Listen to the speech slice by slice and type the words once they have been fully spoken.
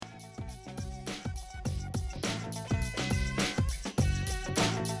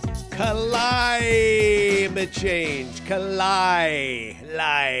Climate change.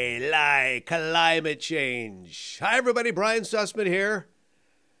 Climate change. Hi, everybody. Brian Sussman here.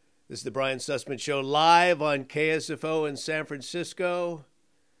 This is the Brian Sussman Show live on KSFO in San Francisco,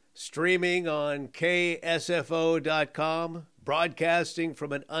 streaming on ksfo.com, broadcasting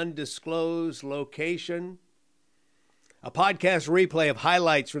from an undisclosed location. A podcast replay of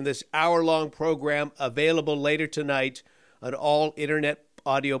highlights from this hour-long program available later tonight on all internet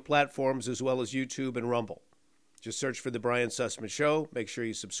audio platforms as well as YouTube and Rumble. Just search for The Brian Sussman Show. Make sure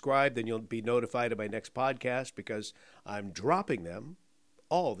you subscribe. Then you'll be notified of my next podcast because I'm dropping them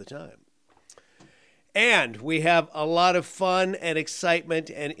all the time. And we have a lot of fun and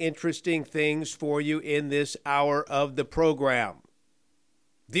excitement and interesting things for you in this hour of the program.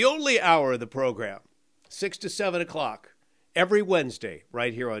 The only hour of the program, 6 to 7 o'clock, every Wednesday,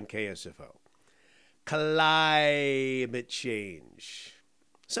 right here on KSFO. Climate change.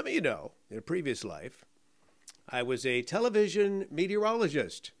 Some of you know, in a previous life, I was a television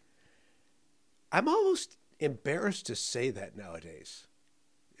meteorologist. I'm almost embarrassed to say that nowadays.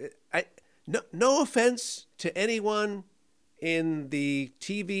 No offense to anyone in the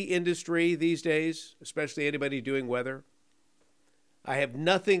TV industry these days, especially anybody doing weather. I have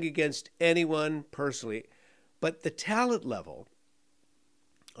nothing against anyone personally, but the talent level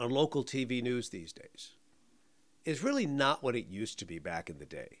on local TV news these days is really not what it used to be back in the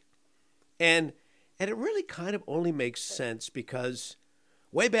day. And it really kind of only makes sense because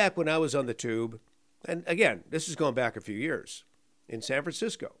way back when I was on the tube, and again, this is going back a few years, in San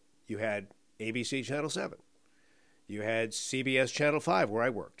Francisco, you had ABC Channel 7. You had CBS Channel 5, where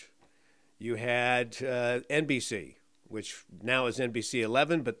I worked. You had NBC, which now is NBC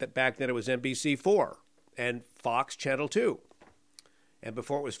 11, but back then it was NBC 4, and Fox Channel 2. And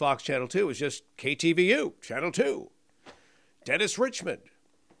before it was Fox Channel 2, it was just KTVU, Channel 2. Dennis Richmond,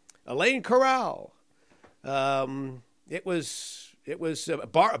 Elaine Corral. It was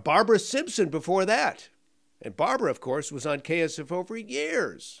Barbara Simpson before that. And Barbara, of course, was on KSFO for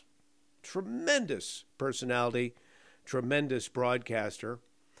years. Tremendous personality, tremendous broadcaster.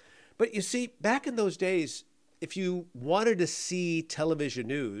 But you see, back in those days, if you wanted to see television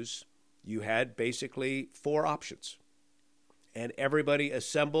news, you had basically 4 options. And everybody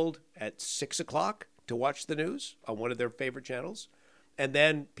assembled at 6 o'clock to watch the news on one of their favorite channels. And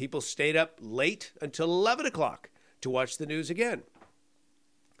then people stayed up late until 11 o'clock to watch the news again.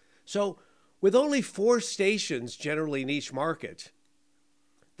 So with only 4 stations generally in each market,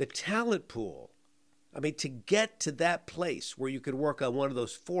 the talent pool, to get to that place where you could work on one of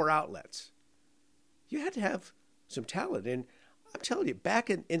those 4 outlets, you had to have some talent. And I'm telling you, back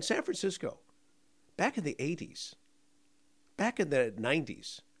in San Francisco, back in the 80s, back in the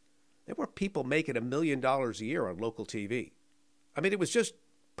 90s, there were people making $1 million a year on local TV. It was just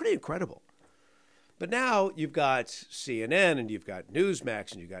pretty incredible. But now you've got CNN, and you've got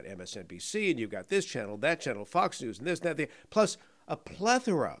Newsmax, and you've got MSNBC, and you've got this channel, that channel, Fox News, and this, and that, plus a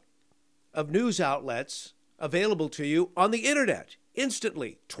plethora of news outlets available to you on the internet,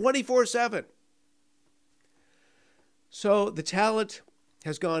 instantly, 24/7. So the talent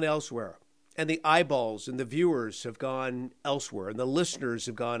has gone elsewhere. And the eyeballs and the viewers have gone elsewhere, and the listeners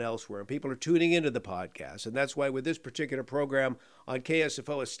have gone elsewhere, and people are tuning into the podcast. And that's why with this particular program on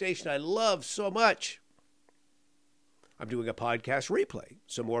KSFO, a station I love so much, I'm doing a podcast replay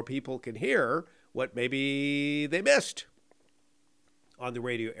so more people can hear what maybe they missed on the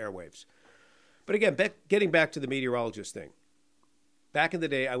radio airwaves. But again, getting back to the meteorologist thing. Back in the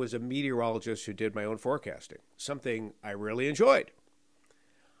day, I was a meteorologist who did my own forecasting, something I really enjoyed.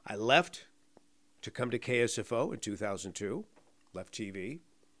 I left to come to KSFO in 2002, left TV,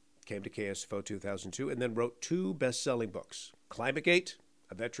 came to KSFO 2002, and then wrote 2 best-selling books, Climategate,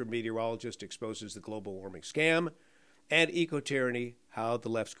 A Veteran Meteorologist Exposes the Global Warming Scam, and Eco-Tyranny, How the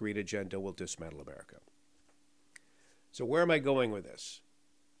Left's Green Agenda Will Dismantle America. So where am I going with this?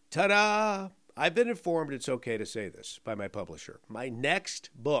 Ta-da! I've been informed it's okay to say this by my publisher. My next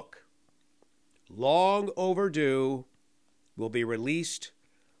book, long overdue, will be released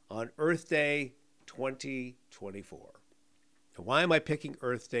on Earth Day 2024. And why am I picking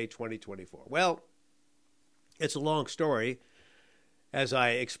Earth Day 2024? Well, it's a long story, as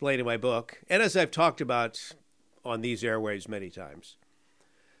I explain in my book, and as I've talked about on these airwaves many times.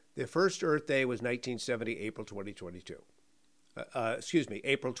 The first Earth Day was 1970, April 2022.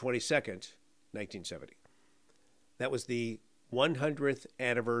 April 22nd, 1970. That was the 100th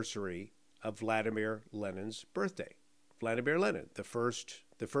anniversary of Vladimir Lenin's birthday. Vladimir Lenin, the first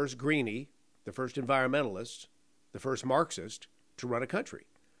greenie, the first environmentalist, the first Marxist to run a country.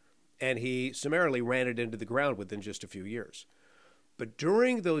 And he summarily ran it into the ground within just a few years. But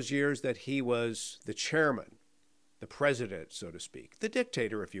during those years that he was the chairman, the president, so to speak, the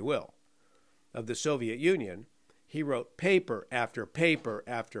dictator, if you will, of the Soviet Union, he wrote paper after paper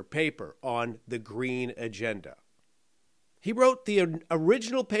after paper on the green agenda. He wrote the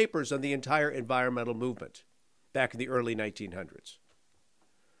original papers on the entire environmental movement back in the early 1900s.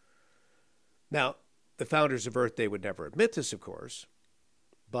 Now, the founders of Earth Day would never admit this, of course,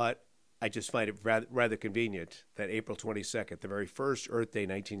 but I just find it rather convenient that April 22nd, the very first Earth Day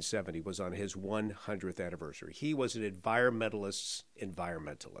 1970, was on his 100th anniversary. He was an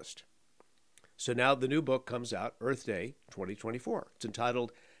environmentalist. So now the new book comes out, Earth Day 2024. It's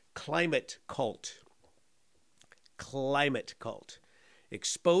entitled Climate Cult. Climate Cult.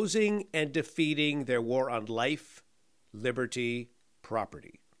 Exposing and defeating their war on life, liberty,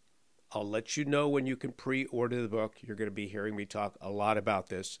 property. I'll let you know when you can pre-order the book. You're going to be hearing me talk a lot about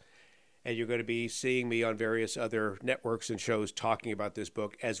this. And you're going to be seeing me on various other networks and shows talking about this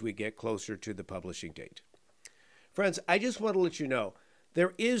book as we get closer to the publishing date. Friends, I just want to let you know,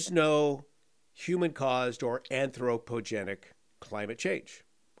 there is no human-caused or anthropogenic climate change,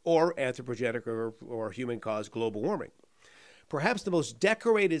 or anthropogenic or human-caused global warming. Perhaps the most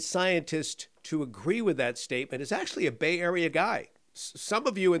decorated scientist to agree with that statement is actually a Bay Area guy. Some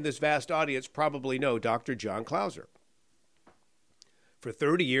of you in this vast audience probably know Dr. John Clauser. For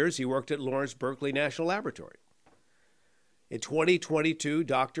 30 years, he worked at Lawrence Berkeley National Laboratory. In 2022,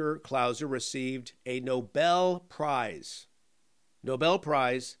 Dr. Clauser received a Nobel Prize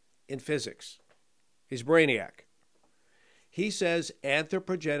in physics. He's a brainiac. He says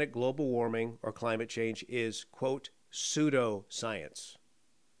anthropogenic global warming or climate change is, quote, pseudoscience.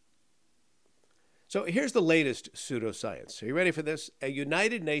 So here's the latest pseudoscience. Are you ready for this? A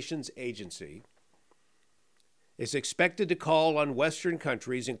United Nations agency is expected to call on Western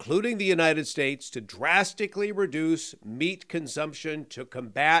countries, including the United States, to drastically reduce meat consumption to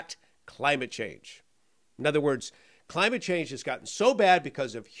combat climate change. In other words, climate change has gotten so bad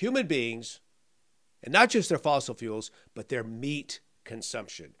because of human beings, and not just their fossil fuels, but their meat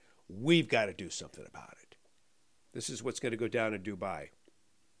consumption. We've got to do something about it. This is what's going to go down in Dubai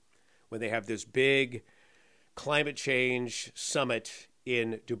when they have this big climate change summit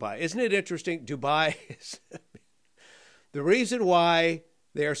in Dubai. Isn't it interesting? Dubai is... The reason why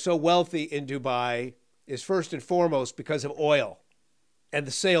they are so wealthy in Dubai is first and foremost because of oil and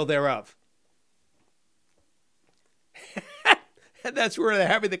the sale thereof. And that's where they're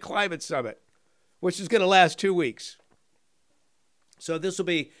having the climate summit, which is going to last 2 weeks. So this will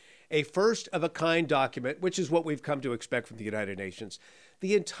be a first-of-a-kind document, which is what we've come to expect from the United Nations.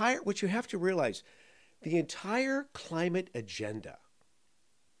 What you have to realize, the entire climate agenda,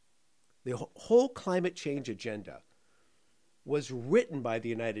 the whole climate change agenda, was written by the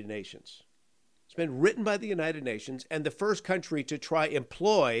United Nations. It's been written by the United Nations, and the first country to try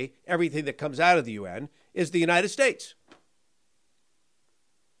employ everything that comes out of the UN is the United States.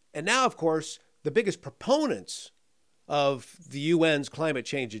 And now, of course, the biggest proponents of the UN's climate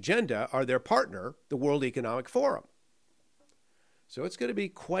change agenda are their partner, the World Economic Forum. So it's going to be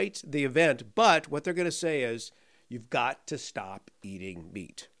quite the event, but what they're going to say is, you've got to stop eating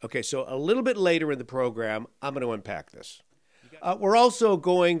meat. Okay, so a little bit later in the program, I'm going to unpack this. We're also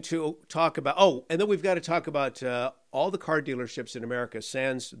going to talk about, and then we've got to talk about all the car dealerships in America,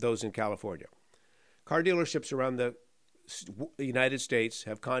 sans those in California. Car dealerships around the United States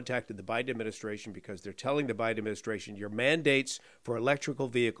have contacted the Biden administration because they're telling the Biden administration, your mandates for electrical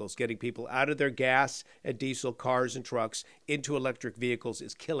vehicles, getting people out of their gas and diesel cars and trucks into electric vehicles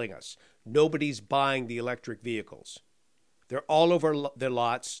is killing us. Nobody's buying the electric vehicles. They're all over their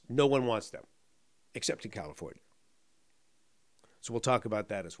lots. No one wants them, except in California. So we'll talk about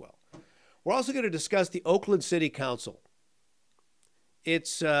that as well. We're also going to discuss the Oakland City Council.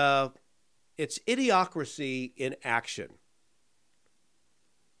 It's idiocracy in action.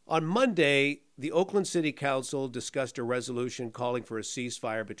 On Monday, the Oakland City Council discussed a resolution calling for a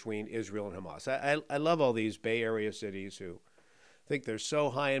ceasefire between Israel and Hamas. I love all these Bay Area cities who think they're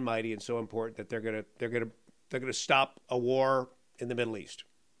so high and mighty and so important that they're going to stop a war in the Middle East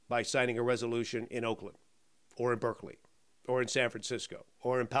by signing a resolution in Oakland or in Berkeley or in San Francisco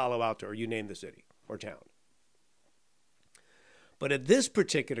or in Palo Alto, or you name the city or town. But in this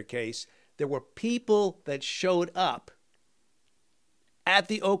particular case, there were people that showed up at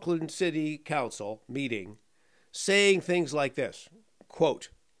the Oakland City Council meeting saying things like this, quote,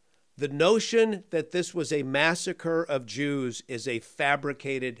 "The notion that this was a massacre of Jews is a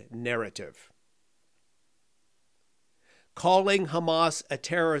fabricated narrative. Calling Hamas a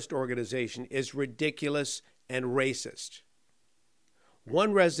terrorist organization is ridiculous and racist."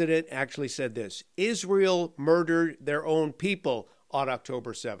 One resident actually said this, "Israel murdered their own people on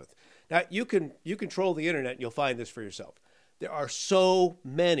October 7th. Now, you control the internet and you'll find this for yourself. There are so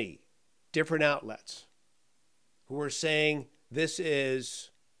many different outlets who are saying this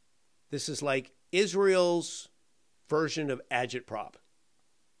is like Israel's version of agitprop.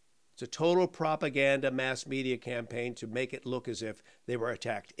 It's a total propaganda mass media campaign to make it look as if they were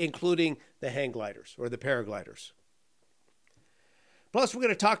attacked, including the hang gliders or the paragliders. Plus, we're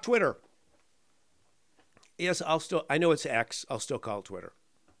going to talk Twitter. Yes, I know it's X. I'll still call it Twitter.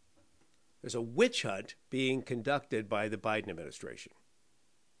 There's a witch hunt being conducted by the Biden administration.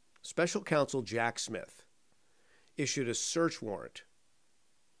 Special counsel Jack Smith issued a search warrant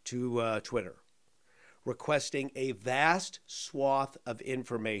to Twitter, requesting a vast swath of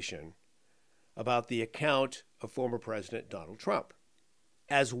information about the account of former President Donald Trump,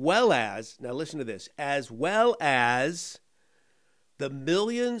 as well as, now listen to this, as well as the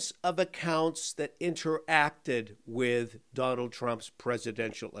millions of accounts that interacted with Donald Trump's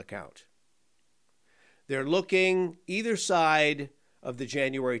presidential account. They're looking either side of the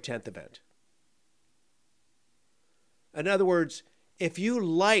January 10th event. In other words, if you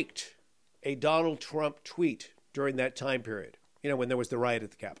liked a Donald Trump tweet during that time period, when there was the riot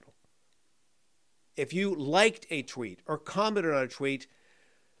at the Capitol, if you liked a tweet or commented on a tweet,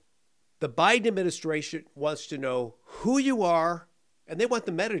 the Biden administration wants to know who you are, and they want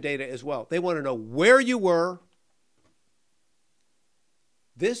the metadata as well. They want to know where you were.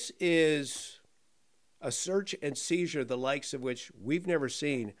 This is a search and seizure, the likes of which we've never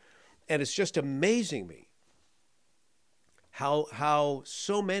seen. And it's just amazing me how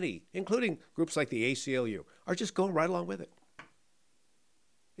so many, including groups like the ACLU, are just going right along with it.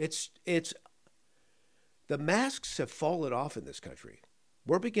 It's the masks have fallen off in this country.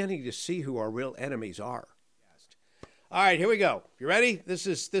 We're beginning to see who our real enemies are. All right, here we go. You ready? This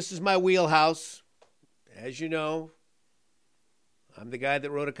is my wheelhouse. As you know, I'm the guy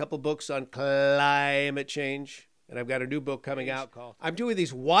that wrote a couple books on climate change, and I've got a new book coming out called I'm doing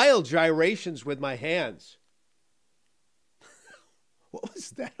these wild gyrations with my hands. What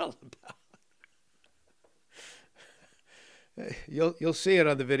was that all about? You'll see it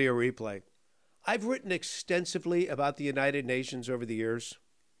on the video replay. I've written extensively about the United Nations over the years.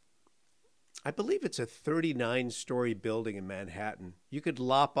 I believe it's a 39-story building in Manhattan. You could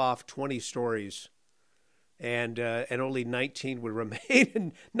lop off 20 stories, and only 19 would remain,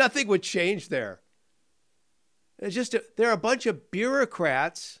 and nothing would change there. There are a bunch of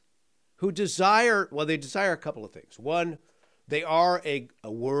bureaucrats who desire a couple of things. One, they are a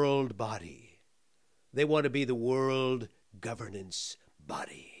world body. They want to be the world governance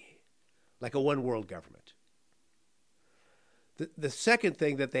body, like a one world government. The second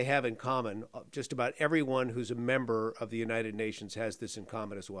thing that they have in common, just about everyone who's a member of the United Nations has this in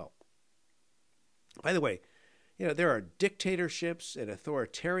common as well. By the way, there are dictatorships and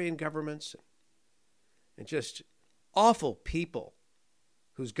authoritarian governments and just awful people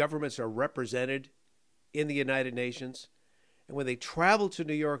whose governments are represented in the United Nations. And when they travel to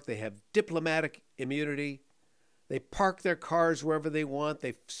New York, they have diplomatic immunity. They park their cars wherever they want.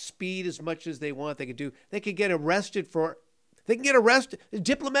 They speed as much as they want. They can get arrested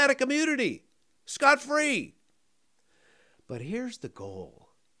diplomatic immunity, scot-free. But here's the goal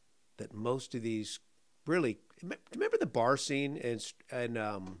that most of these really, remember the bar scene and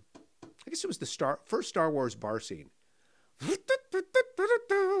I guess it was the first Star Wars bar scene.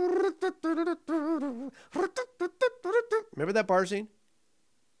 Remember that bar scene?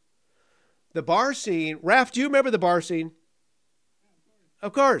 The bar scene, Raph, do you remember the bar scene?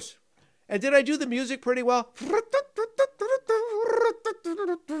 Of course. And did I do the music pretty well?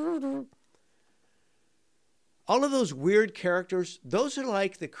 All of those weird characters, those are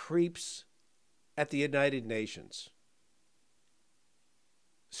like the creeps at the United Nations.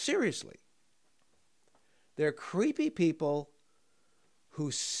 Seriously. They're creepy people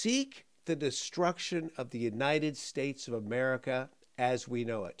who seek the destruction of the United States of America as we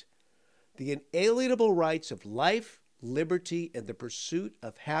know it. The inalienable rights of life, liberty, and the pursuit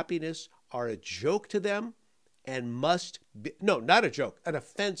of happiness are a joke to them and must be, no, not a joke, an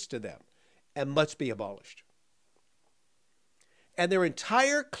offense to them, and must be abolished. And their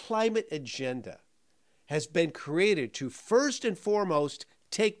entire climate agenda has been created to first and foremost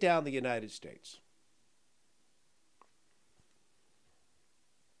take down the United States.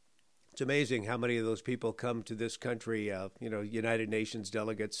 It's amazing how many of those people come to this country, United Nations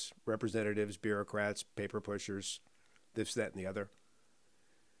delegates, representatives, bureaucrats, paper pushers, this, that, and the other.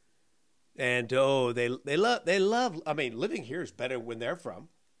 And, they love, living here is better when they're from,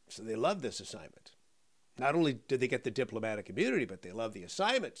 so they love this assignment. Not only do they get the diplomatic immunity, but they love the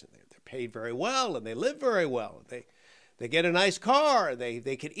assignments, and they're paid very well, and they live very well. They get a nice car. They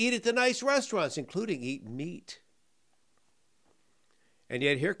can eat at the nice restaurants, including eat meat. And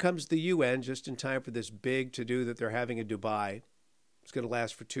yet here comes the UN just in time for this big to-do that they're having in Dubai. It's going to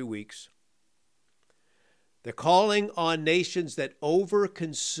last for 2 weeks. They're calling on nations that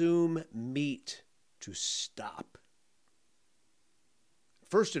overconsume meat to stop.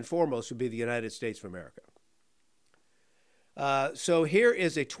 First and foremost would be the United States of America. So here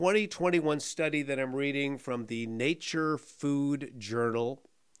is a 2021 study that I'm reading from the Nature Food Journal.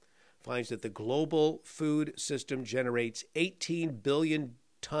 Finds that the global food system generates 18 billion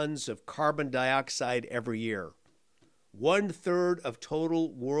tons of carbon dioxide every year. 1/3 of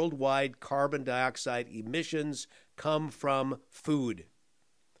total worldwide carbon dioxide emissions come from food,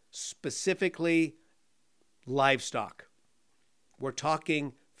 specifically livestock. We're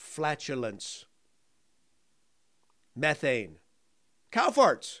talking flatulence, methane, cow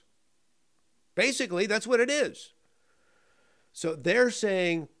farts. Basically, that's what it is. So they're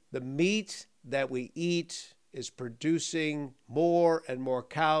saying the meat that we eat is producing more and more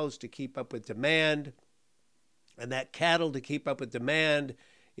cows to keep up with demand. And that cattle to keep up with demand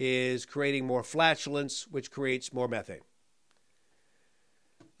is creating more flatulence, which creates more methane.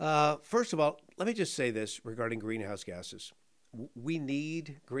 First of all, let me just say this regarding greenhouse gases. We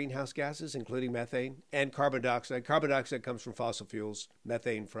need greenhouse gases, including methane and carbon dioxide. Carbon dioxide comes from fossil fuels,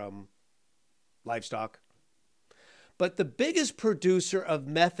 methane from livestock. But the biggest producer of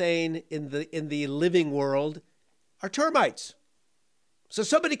methane in the living world are termites. So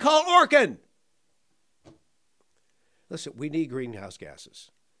somebody call Orkin. Listen, we need greenhouse gases.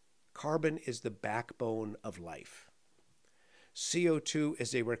 Carbon is the backbone of life. CO2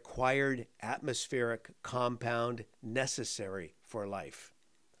 is a required atmospheric compound necessary for life.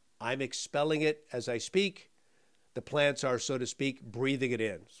 I'm expelling it as I speak. The plants are, so to speak, breathing it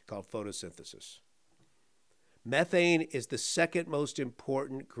in. It's called photosynthesis. Methane is the second most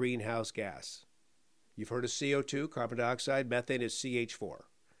important greenhouse gas. You've heard of CO2, carbon dioxide. Methane is CH4.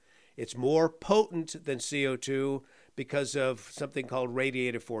 It's more potent than CO2 because of something called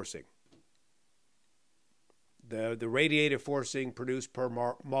radiative forcing. The radiative forcing produced per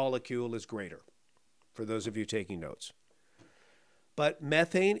molecule is greater, for those of you taking notes. But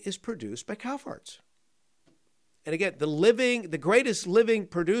methane is produced by cow farts. And again, the greatest living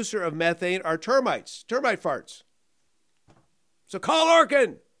producer of methane are termites, termite farts. So call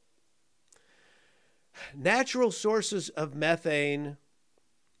Orkin. Natural sources of methane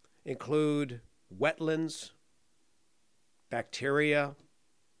include wetlands, bacteria,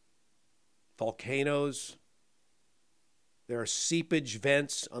 volcanoes. There are seepage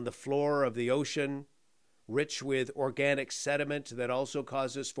vents on the floor of the ocean, rich with organic sediment that also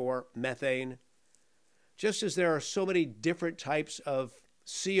causes for methane. Just as there are so many different types of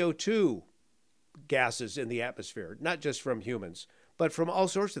CO2 gases in the atmosphere, not just from humans, but from all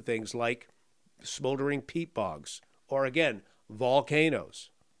sorts of things like smoldering peat bogs, or again, volcanoes,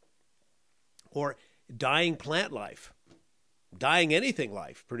 or dying plant life. Dying anything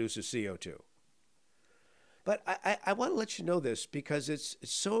life produces CO2. But I want to let you know this because it's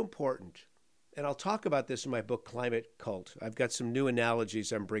so important. And I'll talk about this in my book, Climate Cult. I've got some new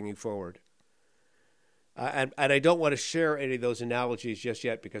analogies I'm bringing forward. And I don't want to share any of those analogies just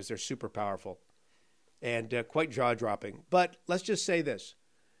yet because they're super powerful and quite jaw-dropping. But let's just say this.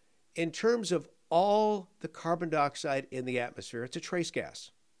 In terms of all the carbon dioxide in the atmosphere, it's a trace gas.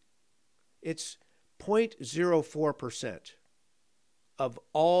 It's 0.04% of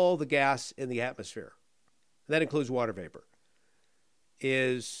all the gas in the atmosphere. That includes water vapor.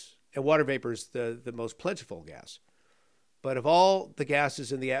 And water vapor is the most plentiful gas. But of all the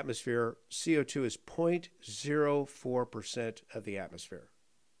gases in the atmosphere, CO2 is 0.04% of the atmosphere.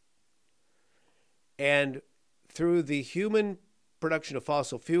 And through the human production of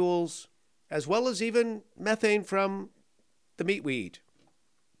fossil fuels, as well as even methane from the meat we eat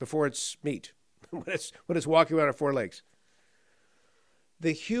before it's meat, when it's walking around on four legs,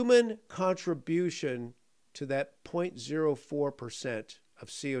 the human contribution to that 0.04% of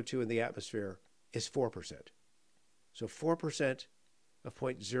CO2 in the atmosphere is 4%. So 4% of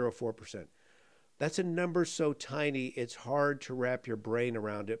 0.04%. That's a number so tiny, it's hard to wrap your brain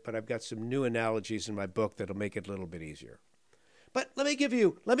around it, but I've got some new analogies in my book that'll make it a little bit easier. But let me give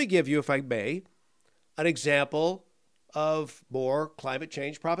you, if I may, an example of more climate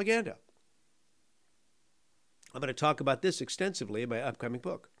change propaganda. I'm going to talk about this extensively in my upcoming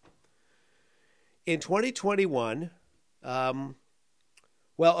book. In 2021, let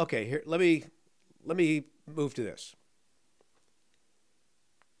me move to this.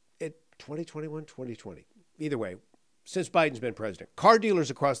 2021, 2020. Either way, since Biden's been president, car dealers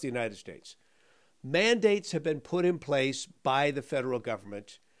across the United States, Mandates have been put in place by the federal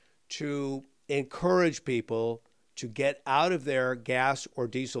government to encourage people to get out of their gas or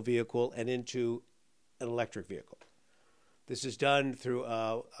diesel vehicle and into an electric vehicle. This is done through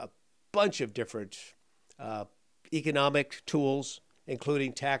a bunch of different economic tools,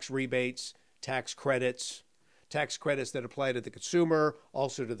 including tax rebates, tax credits that apply to the consumer,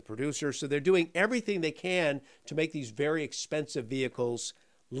 also to the producer. So they're doing everything they can to make these very expensive vehicles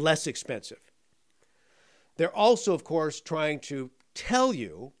less expensive. They're also, of course, trying to tell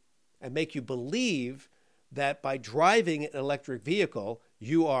you and make you believe that by driving an electric vehicle,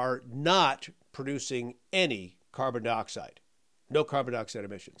 you are not producing any carbon dioxide, no carbon dioxide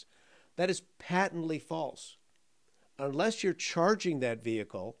emissions. That is patently false. Unless you're charging that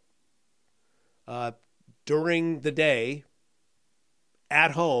vehicle during the day,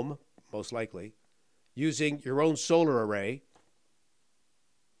 at home, most likely, using your own solar array,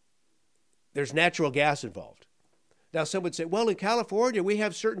 there's natural gas involved. Now, some would say, well, in California, we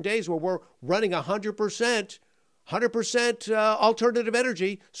have certain days where we're running 100% alternative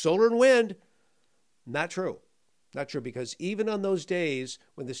energy, solar and wind. Not true. Not true, because even on those days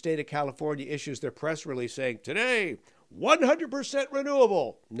when the state of California issues their press release saying, today, 100%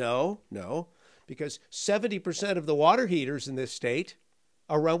 renewable. No, because 70% of the water heaters in this state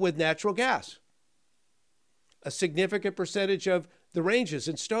are run with natural gas. A significant percentage of the ranges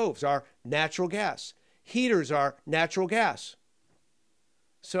and stoves are natural gas. Heaters are natural gas.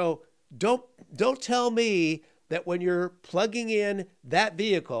 So don't tell me that when you're plugging in that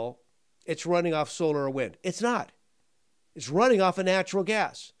vehicle, it's running off solar or wind. It's not. It's running off of natural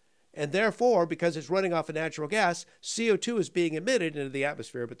gas. And therefore, because it's running off of natural gas, CO2 is being emitted into the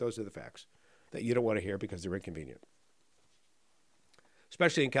atmosphere, but those are the facts that you don't want to hear because they're inconvenient.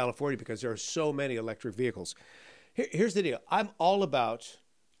 Especially in California, because there are so many electric vehicles. Here's the deal. I'm all about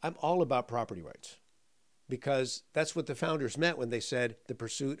property rights, because that's what the founders meant when they said the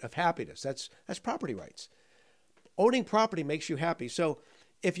pursuit of happiness. That's property rights. Owning property makes you happy. So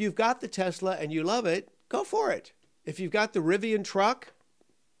if you've got the Tesla and you love it, go for it. If you've got the Rivian truck,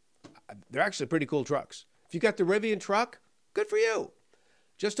 they're actually pretty cool trucks. If you've got the Rivian truck, good for you.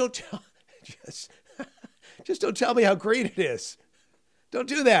 Just don't tell me how green it is. Don't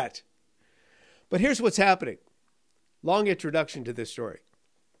do that. But here's what's happening. Long introduction to this story.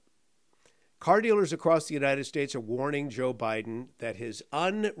 Car dealers across the United States are warning Joe Biden that his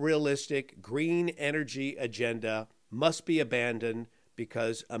unrealistic green energy agenda must be abandoned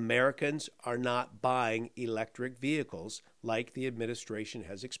because Americans are not buying electric vehicles like the administration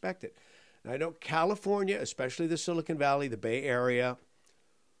has expected. Now, I know California, especially the Silicon Valley, the Bay Area,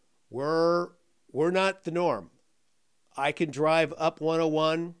 we're not the norm. I can drive up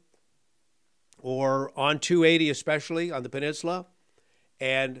 101 or on 280, especially on the peninsula,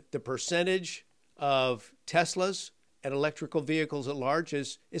 and the percentage of Teslas and electrical vehicles at large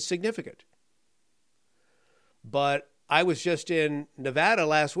is significant. But I was just in Nevada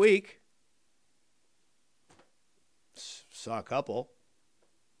last week, saw a couple.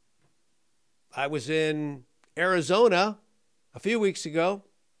 I was in Arizona a few weeks ago,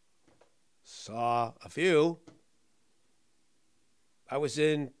 saw a few. I was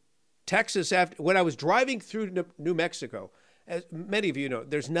in Texas when I was driving through New Mexico. As many of you know,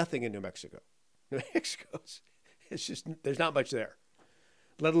 there's nothing in New Mexico. New Mexico's, there's not much there,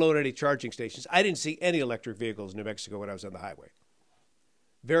 let alone any charging stations. I didn't see any electric vehicles in New Mexico when I was on the highway.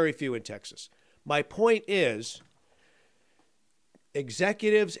 Very few in Texas. My point is,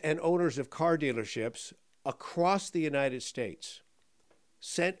 executives and owners of car dealerships across the United States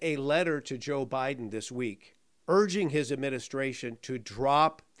sent a letter to Joe Biden this week urging his administration to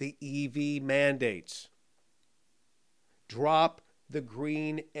drop the EV mandates, drop the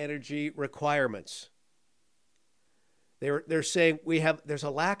green energy requirements. They're saying there's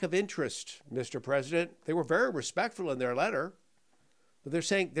a lack of interest, Mr. President. They were very respectful in their letter, but they're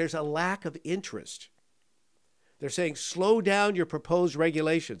saying there's a lack of interest. They're saying slow down your proposed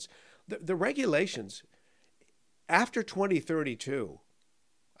regulations. The regulations after 2032,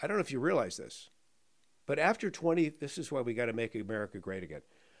 I don't know if you realize this, but this is why we got to make America great again.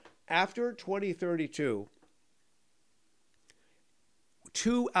 After 2032,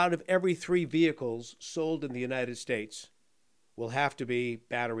 2 out of every 3 vehicles sold in the United States will have to be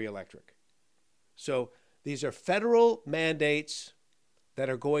battery electric. So these are federal mandates that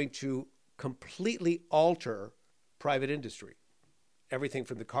are going to completely alter private industry, everything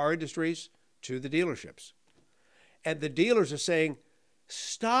from the car industries to the dealerships. And the dealers are saying,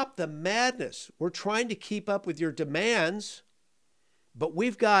 stop the madness. We're trying to keep up with your demands, but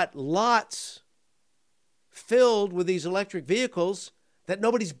we've got lots filled with these electric vehicles that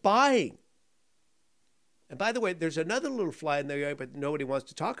nobody's buying. And by the way, there's another little fly in the eye, but nobody wants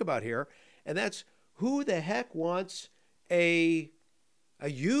to talk about here, and that's who the heck wants a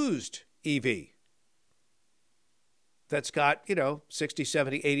used EV that's got, 60,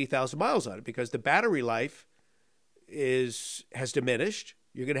 70, 80,000 miles on it, because the battery life has diminished.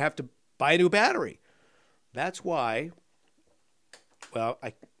 You're going to have to buy a new battery. That's why, well,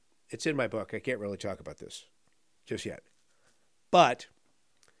 it's in my book. I can't really talk about this just yet. But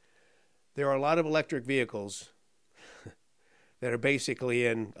there are a lot of electric vehicles that are basically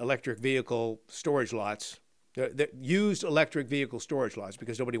in electric vehicle storage lots, that used electric vehicle storage lots,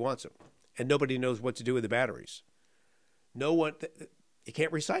 because nobody wants them and nobody knows what to do with the batteries. No one, you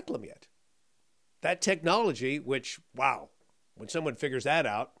can't recycle them yet. That technology, which, wow, when someone figures that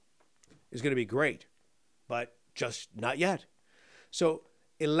out, is going to be great, but just not yet. So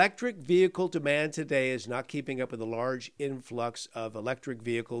electric vehicle demand today is not keeping up with the large influx of electric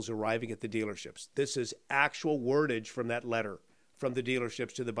vehicles arriving at the dealerships. This is actual wordage from that letter from the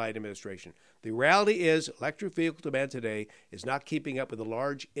dealerships to the Biden administration. The reality is electric vehicle demand today is not keeping up with the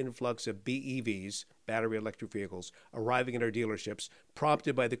large influx of BEVs, battery electric vehicles, arriving in our dealerships,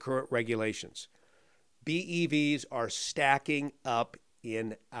 prompted by the current regulations. BEVs are stacking up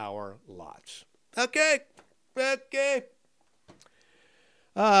in our lots. Okay.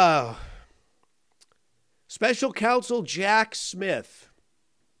 Special Counsel Jack Smith.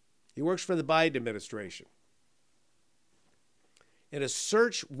 He works for the Biden administration. In a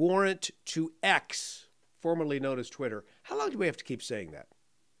search warrant to X, formerly known as Twitter. How long do we have to keep saying that?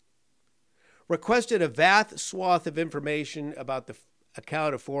 Requested a vast swath of information about the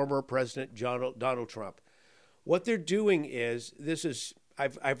account of former President Donald Trump. What they're doing is,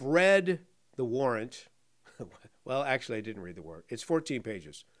 I've read the warrant. Well, actually, I didn't read the warrant. It's 14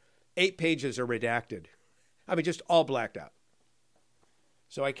 pages. 8 pages are redacted. I mean, just all blacked out.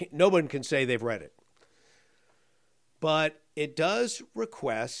 So no one can say they've read it. But it does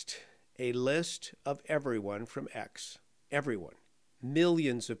request a list of everyone from X. Everyone.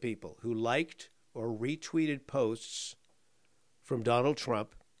 Millions of people who liked or retweeted posts from Donald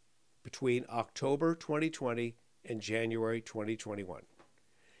Trump between October 2020 and January 2021,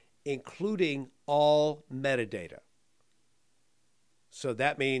 including all metadata. So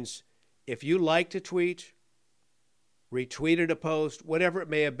that means if you liked a tweet, retweeted a post, whatever it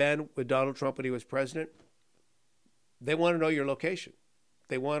may have been with Donald Trump when he was president, they want to know your location.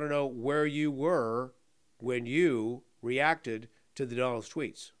 They want to know where you were when you reacted to the Donald's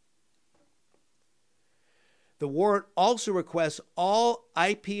tweets. The warrant also requests all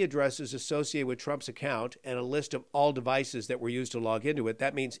IP addresses associated with Trump's account and a list of all devices that were used to log into it.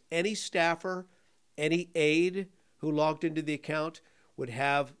 That means any staffer, any aide who logged into the account would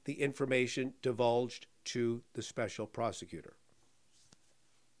have the information divulged to the special prosecutor.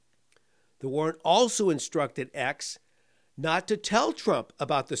 The warrant also instructed X not to tell Trump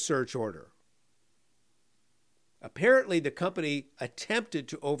about the search order. Apparently, the company attempted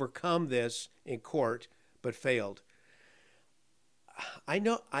to overcome this in court, but failed. I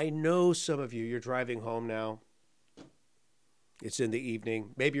know some of you're driving home now. It's in the evening.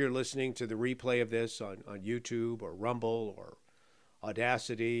 Maybe you're listening to the replay of this on YouTube or Rumble or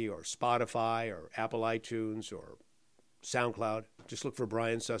Audacity or Spotify or Apple iTunes or SoundCloud. Just look for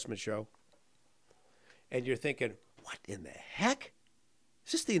Brian Sussman Show. And you're thinking, what in the heck?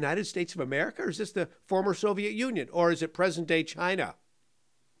 Is this the United States of America, or is this the former Soviet Union, or is it present-day China?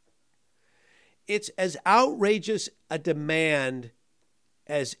 It's as outrageous a demand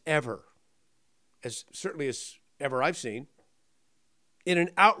as ever, as certainly as ever I've seen, in an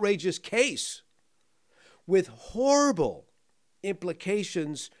outrageous case with horrible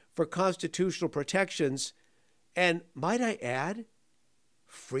implications for constitutional protections and, might I add,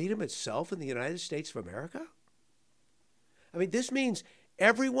 freedom itself in the United States of America? I mean, this means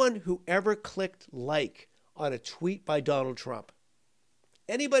everyone who ever clicked like on a tweet by Donald Trump,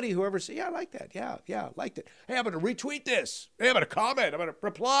 anybody who ever said, yeah, I like that. Yeah, I liked it. Hey, I'm going to retweet this. Hey, I'm going to comment. I'm going to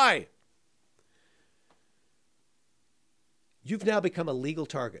reply. You've now become a legal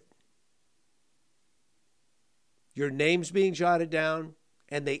target. Your name's being jotted down,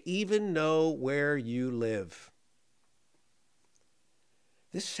 and they even know where you live.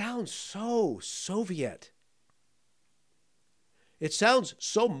 This sounds so Soviet. It sounds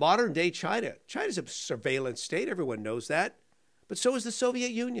so modern day China. China's a surveillance state. Everyone knows that. But so is the Soviet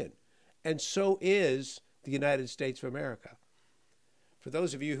Union. And so is the United States of America. For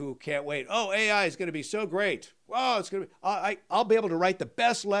those of you who can't wait, AI is going to be so great. Wow, it's going to be, I'll be able to write the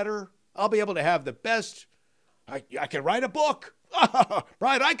best letter. I'll be able to have the best, I can write a book.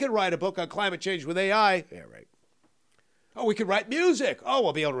 Brian, I can write a book on climate change with AI. Yeah, right. Oh, we can write music. Oh,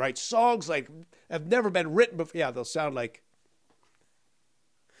 we'll be able to write songs like have never been written before. Yeah, they'll sound like.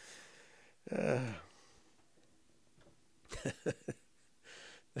 Have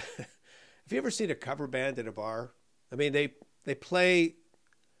you ever seen a cover band at a bar? I mean, they play.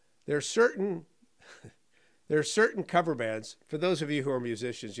 There are certain cover bands. For those of you who are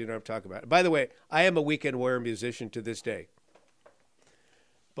musicians, you know what I'm talking about. By the way, I am a weekend warrior musician to this day.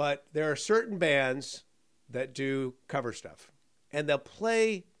 But there are certain bands that do cover stuff, and they'll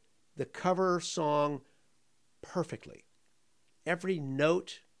play the cover song perfectly. Every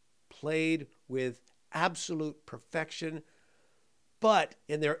note played with absolute perfection, but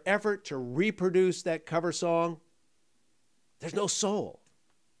in their effort to reproduce that cover song, there's no soul.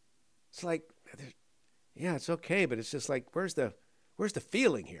 It's like, yeah, it's okay, but it's just like, where's the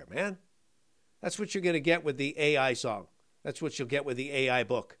feeling here, man? That's what you're going to get with the AI song. That's what you'll get with the AI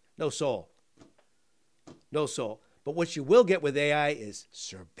book. No soul. No soul. But what you will get with AI is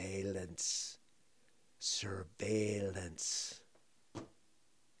surveillance. Surveillance.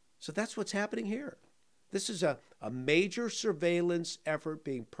 So that's what's happening here. This is a major surveillance effort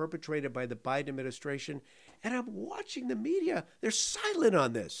being perpetrated by the Biden administration. And I'm watching the media. They're silent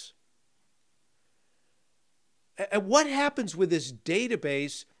on this. And what happens with this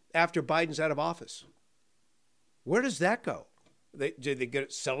database after Biden's out of office? Where does that go? Do they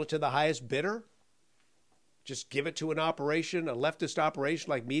sell it to the highest bidder? Just give it to an operation, a leftist operation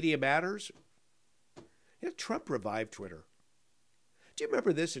like Media Matters? You know, Trump revived Twitter. Do you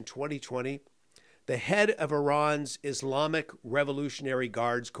remember this in 2020? The head of Iran's Islamic Revolutionary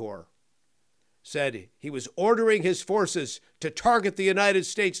Guards Corps said he was ordering his forces to target the United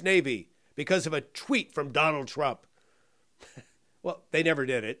States Navy because of a tweet from Donald Trump. Well, they never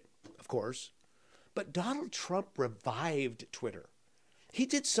did it, of course. But Donald Trump revived Twitter. He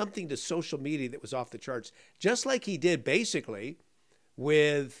did something to social media that was off the charts, just like he did basically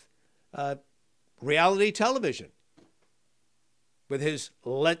with reality television, with his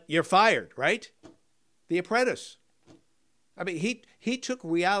 "You're fired," right? The Apprentice. I mean, he took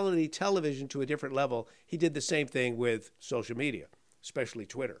reality television to a different level. He did the same thing with social media, especially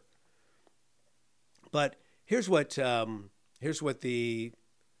Twitter. But here's what the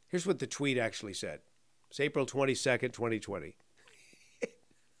tweet actually said. It's April 22nd, 2020.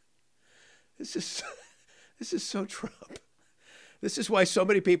 This is so Trump. This is why so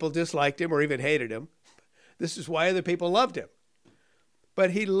many people disliked him or even hated him. This is why other people loved him.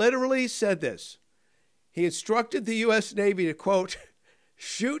 But he literally said this. He instructed the U.S. Navy to, quote,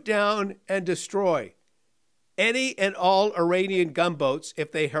 shoot down and destroy any and all Iranian gunboats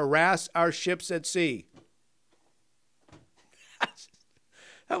if they harass our ships at sea.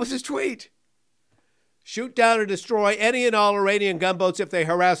 That was his tweet. Shoot down and destroy any and all Iranian gunboats if they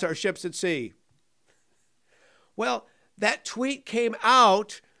harass our ships at sea. Well, that tweet came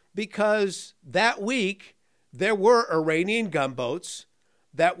out because that week there were Iranian gunboats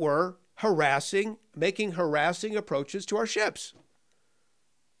that were making harassing approaches to our ships,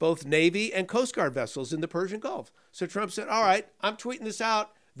 both Navy and Coast Guard vessels in the Persian Gulf. So Trump said, all right, I'm tweeting this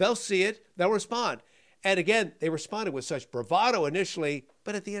out. They'll see it. They'll respond. And again, they responded with such bravado initially,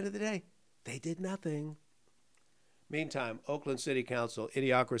 but at the end of the day, they did nothing. Meantime, Oakland City Council,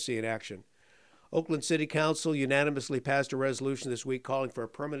 idiocracy in action. Oakland City Council unanimously passed a resolution this week calling for a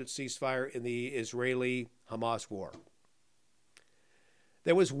permanent ceasefire in the Israeli-Hamas war.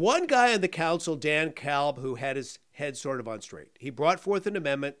 There was one guy on the council, Dan Kalb, who had his head sort of on straight. He brought forth an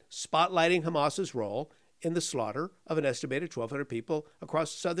amendment spotlighting Hamas's role in the slaughter of an estimated 1,200 people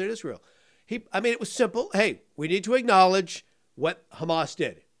across southern Israel. It was simple. Hey, we need to acknowledge what Hamas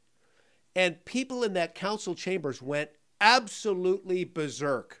did. And people in that council chambers went absolutely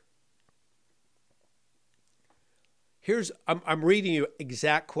berserk. I'm reading you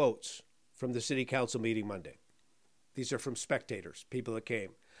exact quotes from the city council meeting Monday. These are from spectators, people that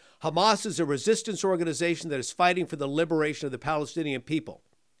came. Hamas is a resistance organization that is fighting for the liberation of the Palestinian people.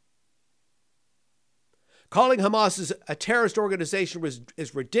 Calling Hamas a terrorist organization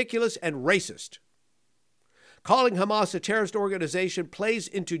is ridiculous and racist. Calling Hamas a terrorist organization plays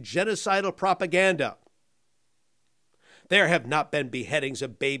into genocidal propaganda. There have not been beheadings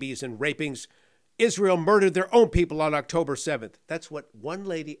of babies and rapings. Israel murdered their own people on October 7th. That's what one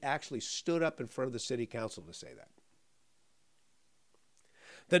lady actually stood up in front of the city council to say that.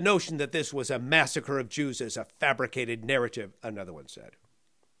 The notion that this was a massacre of Jews is a fabricated narrative, another one said.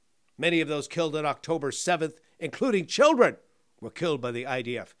 Many of those killed on October 7th, including children, were killed by the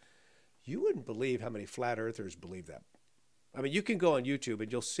IDF. You wouldn't believe how many flat earthers believe that. I mean, you can go on YouTube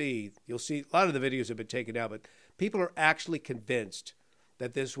and you'll see a lot of the videos have been taken down, but people are actually convinced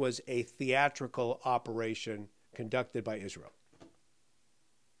that this was a theatrical operation conducted by Israel.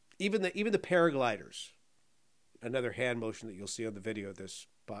 Even the paragliders, another hand motion that you'll see on the video of this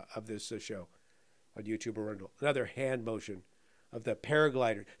show on YouTube or Rumble, another hand motion of the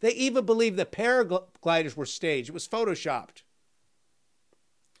paraglider. They even believe the paragliders were staged. It was photoshopped.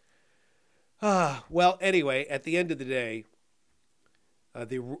 Well, anyway, at the end of the day,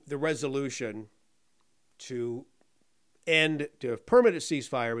 the resolution to end to a permanent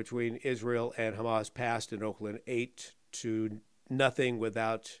ceasefire between Israel and Hamas passed in Oakland 8-0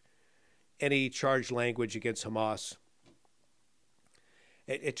 without any charged language against Hamas.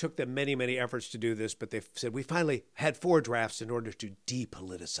 It took them many, many efforts to do this, but they said, we finally had 4 drafts in order to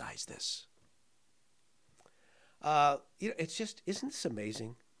depoliticize this. It's just, isn't this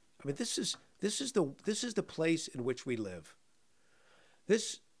amazing? I mean, this is the place in which we live.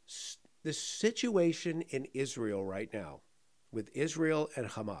 This situation in Israel right now, with Israel and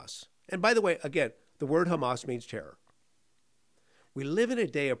Hamas. And by the way, again, the word Hamas means terror. We live in a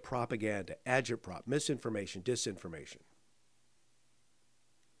day of propaganda, agitprop, misinformation, disinformation.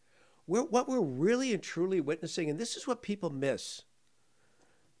 What we're really and truly witnessing, and this is what people miss.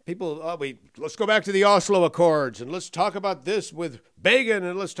 Let's go back to the Oslo Accords, and let's talk about this with Begin,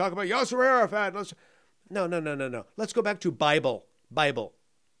 and let's talk about Yasser Arafat. No. Let's go back to Bible.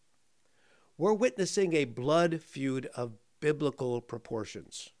 We're witnessing a blood feud of biblical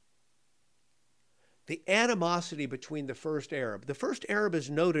proportions. The animosity between the first Arab. The first Arab is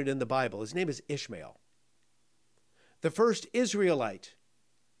noted in the Bible. His name is Ishmael. The first Israelite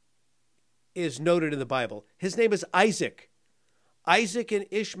is noted in the Bible. His name is Isaac. Isaac and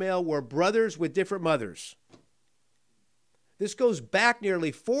Ishmael were brothers with different mothers. This goes back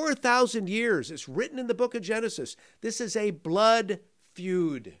nearly 4,000 years. It's written in the book of Genesis. This is a blood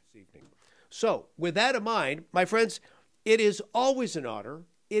feud. So, with that in mind, my friends, it is always an honor.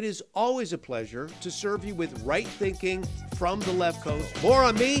 It is always a pleasure to serve you with right thinking from the left coast. More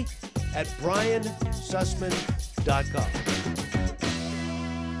on me at briansussman.com.